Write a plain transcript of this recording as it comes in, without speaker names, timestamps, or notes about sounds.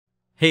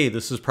Hey,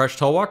 this is Presh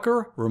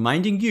Talwalkar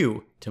reminding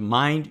you to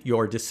mind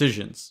your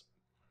decisions.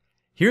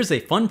 Here's a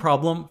fun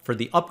problem for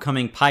the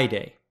upcoming Pi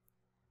Day.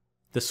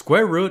 The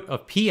square root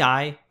of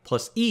pi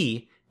plus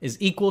e is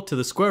equal to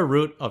the square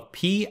root of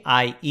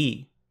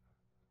pie.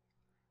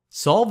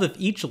 Solve if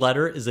each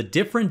letter is a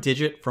different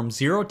digit from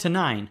 0 to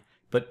 9,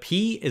 but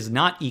p is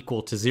not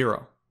equal to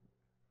 0.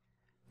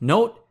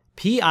 Note,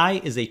 pi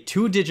is a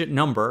 2-digit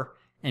number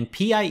and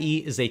pie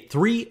is a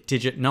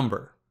 3-digit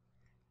number.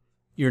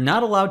 You're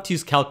not allowed to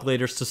use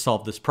calculators to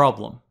solve this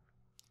problem.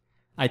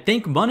 I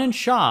thank Manan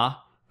Shah,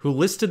 who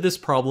listed this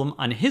problem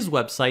on his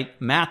website,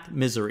 Math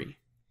Misery.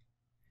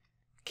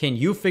 Can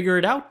you figure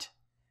it out?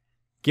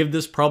 Give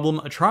this problem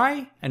a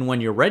try, and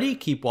when you're ready,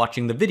 keep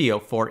watching the video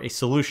for a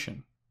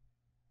solution.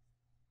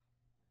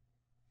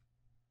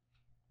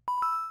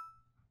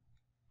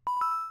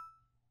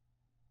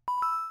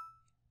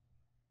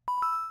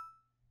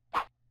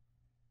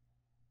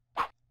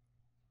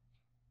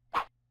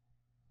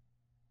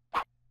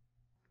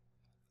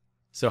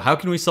 So how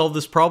can we solve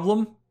this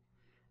problem?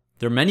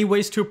 There are many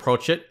ways to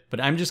approach it, but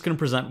I'm just going to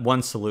present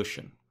one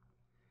solution.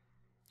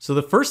 So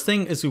the first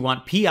thing is we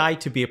want pi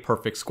to be a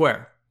perfect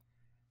square.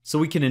 So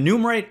we can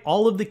enumerate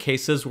all of the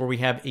cases where we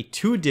have a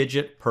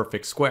 2-digit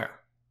perfect square.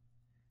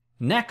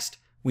 Next,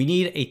 we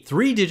need a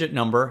 3-digit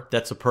number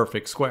that's a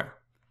perfect square.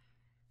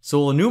 So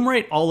we'll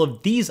enumerate all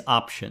of these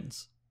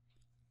options.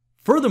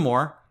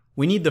 Furthermore,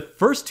 we need the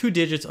first 2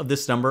 digits of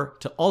this number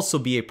to also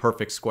be a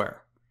perfect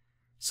square.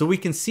 So we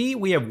can see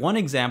we have one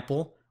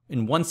example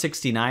in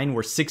 169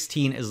 where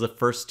 16 is the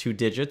first 2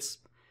 digits,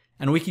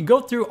 and we can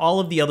go through all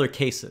of the other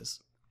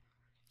cases.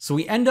 So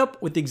we end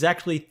up with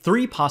exactly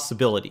 3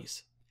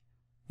 possibilities.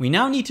 We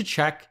now need to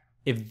check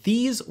if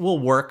these will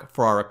work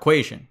for our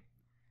equation.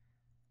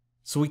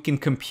 So we can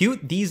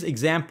compute these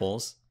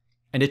examples,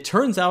 and it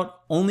turns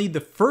out only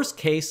the first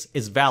case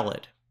is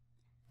valid.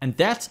 And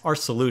that's our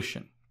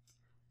solution.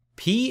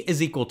 P is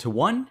equal to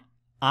 1,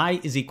 I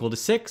is equal to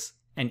 6,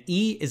 and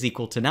E is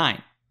equal to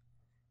 9.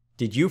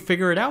 Did you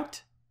figure it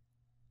out?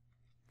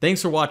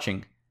 Thanks for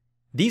watching.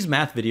 These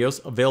math videos,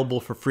 available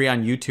for free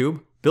on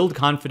YouTube, build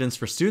confidence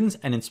for students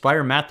and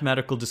inspire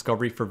mathematical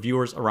discovery for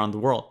viewers around the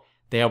world.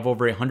 They have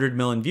over 100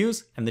 million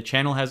views, and the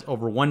channel has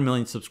over 1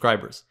 million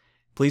subscribers.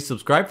 Please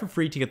subscribe for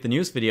free to get the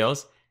newest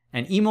videos,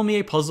 and email me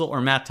a puzzle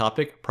or math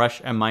topic,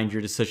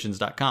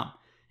 presh@mindyourdecisions.com.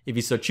 If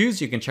you so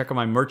choose, you can check out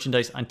my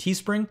merchandise on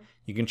Teespring,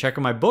 you can check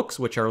out my books,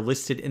 which are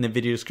listed in the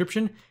video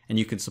description, and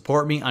you can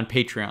support me on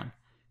Patreon.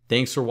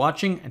 Thanks for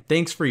watching, and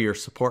thanks for your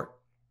support.